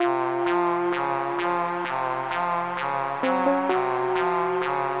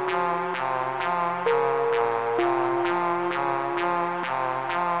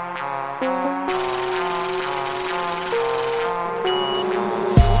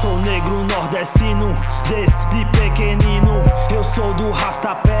negro nordestino, desde pequenino. Eu sou do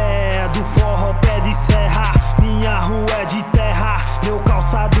rastapé, do forró pé de serra. Minha rua é de terra, meu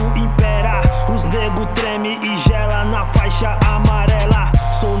calçado impera. Os nego treme e gela na faixa amarela.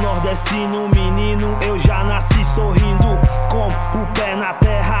 Sou nordestino, menino, eu já nasci sorrindo, com o pé na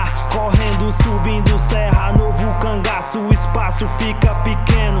terra, correndo, subindo serra. Novo cangaço, o espaço fica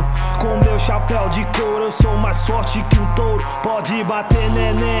pequeno. Com meu chapéu de couro, eu sou mais forte que um touro. Pode bater,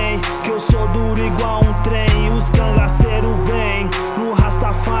 neném, que eu sou duro igual um trem. Os cangaceiros vêm, no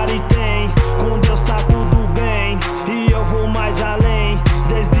Rastafari tem. Com Deus tá tudo bem, e eu vou mais além.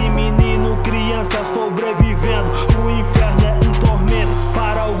 Desde menino, criança, sobrevivendo. O inferno é um tormento,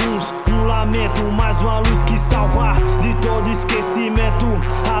 para alguns um lamento, mas uma luz que salva de todo esquecimento.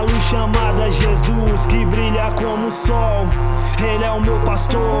 A luz chamada Jesus, que brilha como o sol. Ele é o meu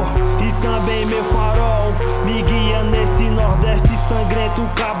pastor e também meu farol. Me guia neste Nordeste sangrento,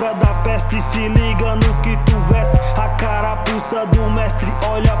 cabra da peste. Se liga no que tu veste, a carapuça do mestre.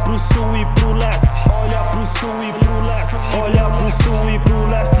 Olha pro sul e pro leste, olha pro sul e pro leste, olha pro sul e pro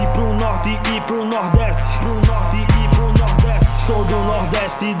leste, pro norte e pro nordeste, pro norte e pro nordeste. Sou do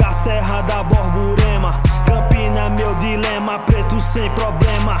Nordeste, da Serra da Borborema. Campina é meu dilema, preto sem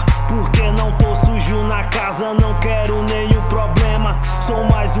problema. Porque não tô sujo na casa, não quero nenhum problema. Sou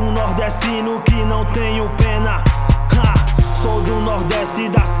mais um nordestino que não tenho pena. Sou do Nordeste,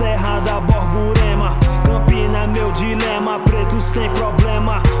 da Serra da Borborema. Campina é meu dilema, preto sem problema.